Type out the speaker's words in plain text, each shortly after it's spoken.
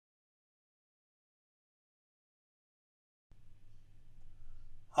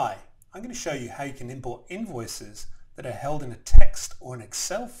Hi, I'm going to show you how you can import invoices that are held in a text or an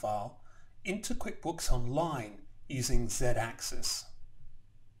Excel file into QuickBooks Online using Zed Axis.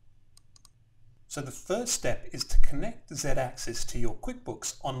 So the first step is to connect the Zed Axis to your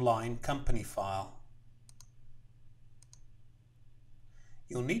QuickBooks Online company file.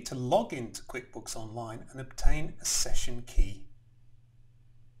 You'll need to log into QuickBooks Online and obtain a session key.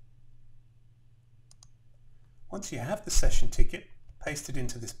 Once you have the session ticket, paste it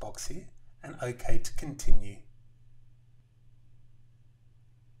into this box here and OK to continue.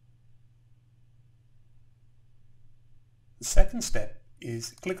 The second step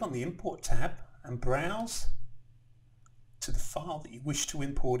is click on the Import tab and browse to the file that you wish to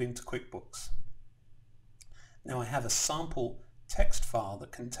import into QuickBooks. Now I have a sample text file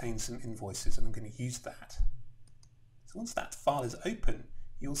that contains some invoices and I'm going to use that. So once that file is open,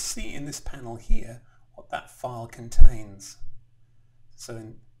 you'll see in this panel here what that file contains. So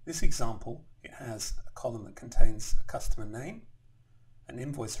in this example, it has a column that contains a customer name, an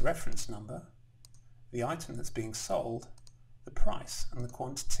invoice reference number, the item that's being sold, the price and the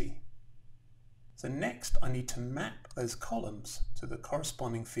quantity. So next I need to map those columns to the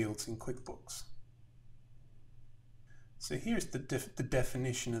corresponding fields in QuickBooks. So here's the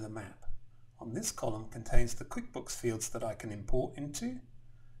definition of the map. On this column contains the QuickBooks fields that I can import into,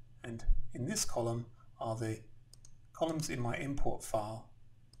 and in this column are the columns in my import file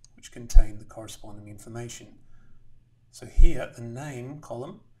which contain the corresponding information. So here the name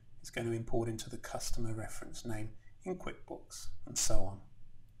column is going to import into the customer reference name in QuickBooks and so on.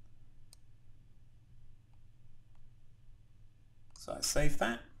 So I save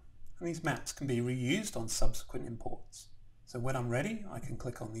that and these maps can be reused on subsequent imports. So when I'm ready I can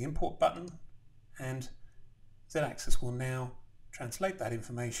click on the import button and Zed Axis will now translate that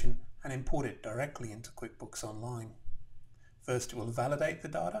information and import it directly into QuickBooks Online. First it will validate the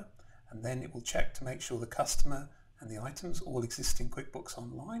data and then it will check to make sure the customer and the items all exist in QuickBooks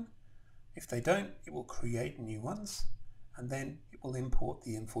Online. If they don't, it will create new ones and then it will import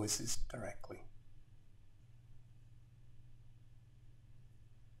the invoices directly.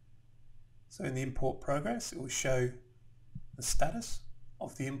 So in the import progress it will show the status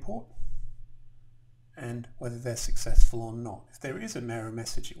of the import and whether they're successful or not. If there is an error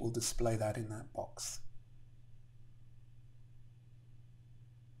message, it will display that in that box.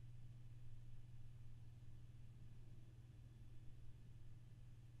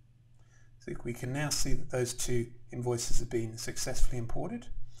 So we can now see that those two invoices have been successfully imported.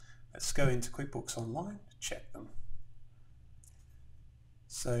 Let's go into QuickBooks Online to check them.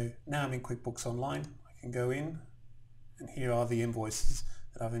 So now I'm in QuickBooks Online, I can go in and here are the invoices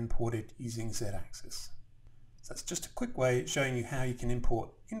that I've imported using Zed Axis. So that's just a quick way of showing you how you can import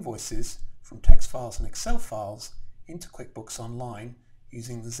invoices from text files and Excel files into QuickBooks Online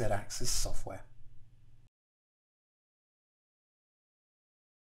using the Zed Axis software.